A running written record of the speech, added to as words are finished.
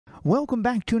Welcome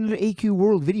back to another AQ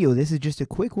World video. This is just a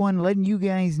quick one letting you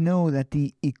guys know that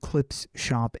the Eclipse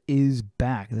shop is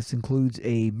back. This includes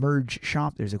a merge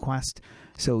shop. There's a quest,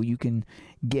 so you can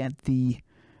get the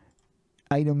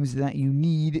items that you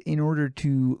need in order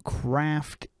to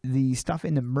craft the stuff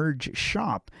in the merge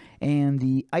shop. And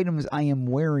the items I am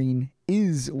wearing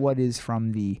is what is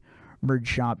from the merge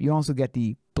shop. You also get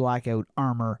the blackout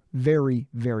armor. Very,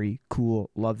 very cool.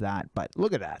 Love that. But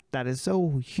look at that. That is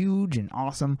so huge and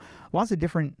awesome. Lots of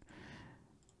different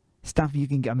stuff you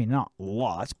can get. I mean, not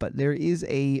lots, but there is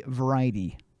a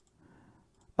variety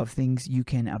of things you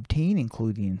can obtain,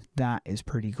 including that is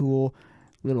pretty cool.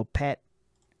 Little pet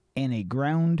and a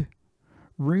ground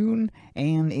rune.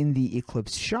 And in the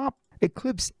Eclipse shop,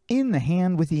 Eclipse in the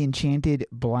hand with the enchanted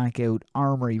blackout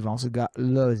armor. You've also got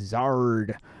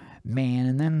Lizard Man,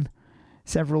 and then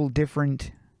several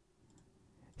different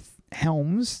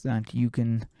helms that you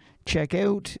can check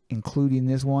out, including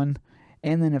this one,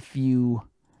 and then a few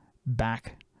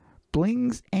back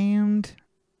blings and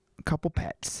a couple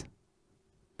pets.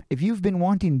 If you've been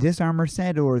wanting this armor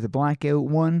set or the blackout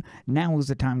one, now is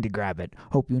the time to grab it.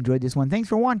 Hope you enjoyed this one. Thanks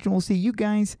for watching. We'll see you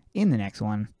guys in the next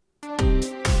one.